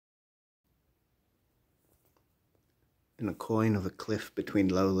in a coign of a cliff between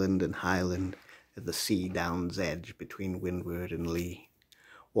lowland and highland, at the sea down's edge between windward and lee.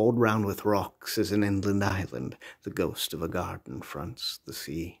 Walled round with rocks as an inland island, the ghost of a garden fronts the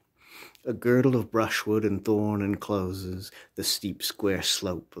sea. A girdle of brushwood and thorn encloses the steep square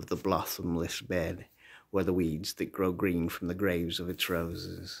slope of the blossomless bed, where the weeds that grow green from the graves of its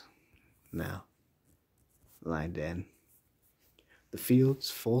roses now lie dead. The fields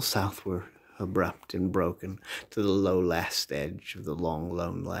fall southward, abrupt and broken, to the low last edge of the long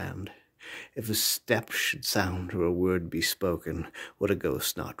lone land. If a step should sound or a word be spoken, would a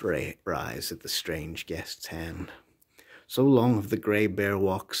ghost not rise at the strange guest's hand? So long have the grey bare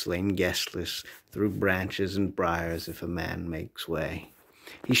walks lain guestless, through branches and briars if a man makes way.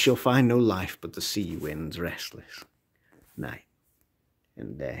 He shall find no life but the sea winds restless, night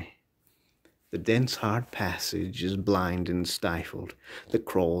and day. The dense hard passage is blind and stifled, that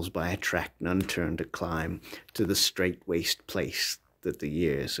crawls by a track none turn to climb, to the strait waste place that the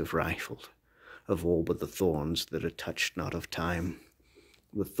years have rifled, of all but the thorns that are touched not of time.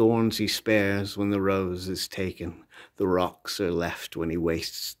 The thorns he spares when the rose is taken, the rocks are left when he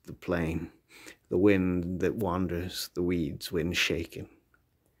wastes the plain, the wind that wanders, the weeds wind shaken,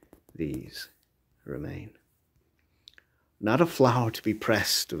 these remain. Not a flower to be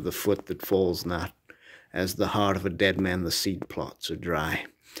pressed of the foot that falls not, as the heart of a dead man the seed plots are dry.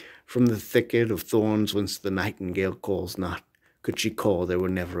 From the thicket of thorns whence the nightingale calls not, could she call there were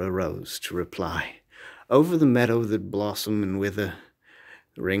never a rose to reply. Over the meadow that blossom and wither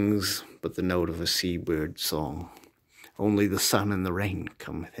rings but the note of a sea-bird's song. Only the sun and the rain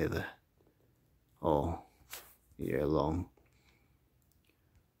come hither all year long.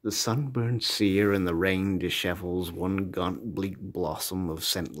 The sunburned sear and the rain dishevels one gaunt bleak blossom of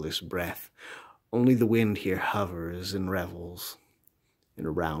scentless breath. Only the wind here hovers and revels in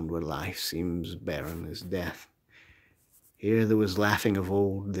a round where life seems barren as death. Here there was laughing of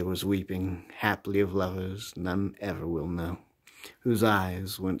old, there was weeping, haply of lovers none ever will know, whose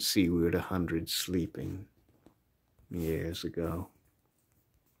eyes went seaward 100 sleeping years ago.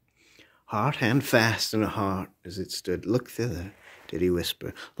 Heart hand fast in a heart as it stood, look thither, did he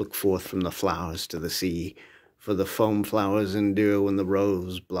whisper, look forth from the flowers to the sea, for the foam flowers endure when the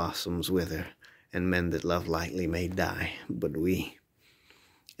rose blossoms wither, and men that love lightly may die, but we.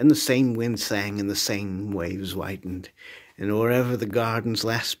 And the same wind sang, and the same waves whitened, and wherever the garden's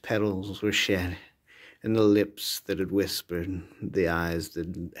last petals were shed, and the lips that had whispered, the eyes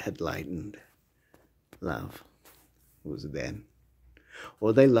that had lightened, love was dead.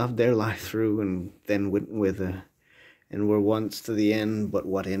 Or they loved their life through, and then went wither, and were once to the end, but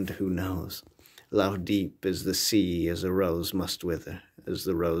what end who knows? Love deep as the sea, as a rose must wither, as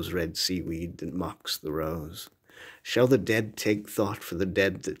the rose-red seaweed that mocks the rose. Shall the dead take thought for the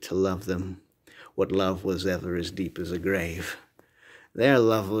dead that to love them? What love was ever as deep as a grave? They are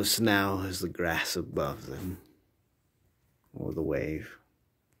loveless now as the grass above them, or the wave.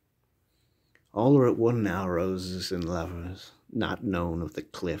 All are at one now, roses and lovers, not known of the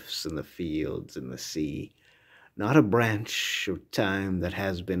cliffs and the fields and the sea. Not a branch of time that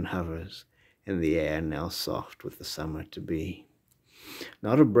has been hovers, in the air now soft with the summer to be.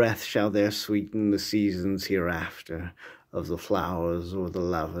 Not a breath shall there sweeten the seasons hereafter, of the flowers or the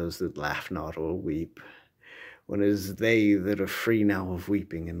lovers that laugh not or weep, when as they that are free now of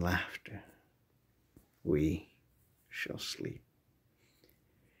weeping and laughter, we shall sleep.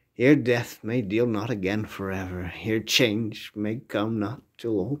 Here death may deal not again forever, here change may come not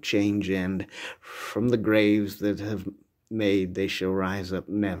till all change end. From the graves that have made they shall rise up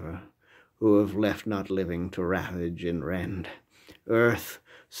never, who have left not living to ravage and rend. Earth,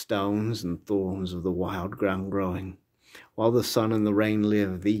 stones, and thorns of the wild ground growing, while the sun and the rain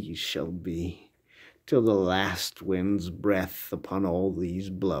live, these shall be, till the last wind's breath upon all these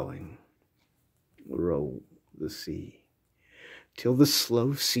blowing, roll the sea. Till the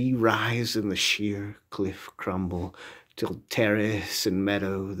slow sea rise and the sheer cliff crumble, till terrace and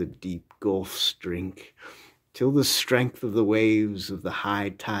meadow the deep gulfs drink, till the strength of the waves of the high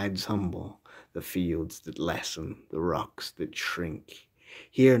tides humble, the fields that lessen, the rocks that shrink.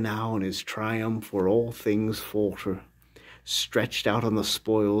 Here now in his triumph where all things falter, stretched out on the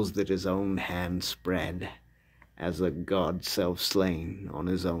spoils that his own hand spread, as a god self-slain on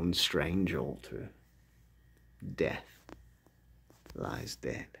his own strange altar, death lies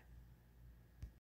dead.